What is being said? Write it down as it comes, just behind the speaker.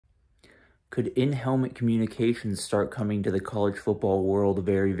Could in-helmet communications start coming to the college football world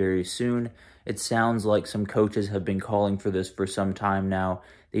very, very soon? It sounds like some coaches have been calling for this for some time now.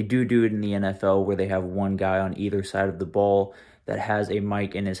 They do it in the NFL where they have one guy on either side of the ball that has a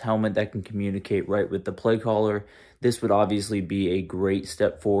mic in his helmet that can communicate right with the play caller. This would obviously be a great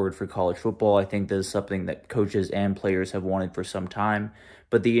step forward for college football. I think this is something that coaches and players have wanted for some time.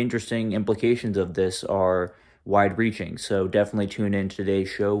 But the interesting implications of this are wide-reaching. So definitely tune in to today's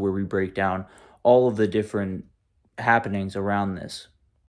show where we break down all of the different happenings around this.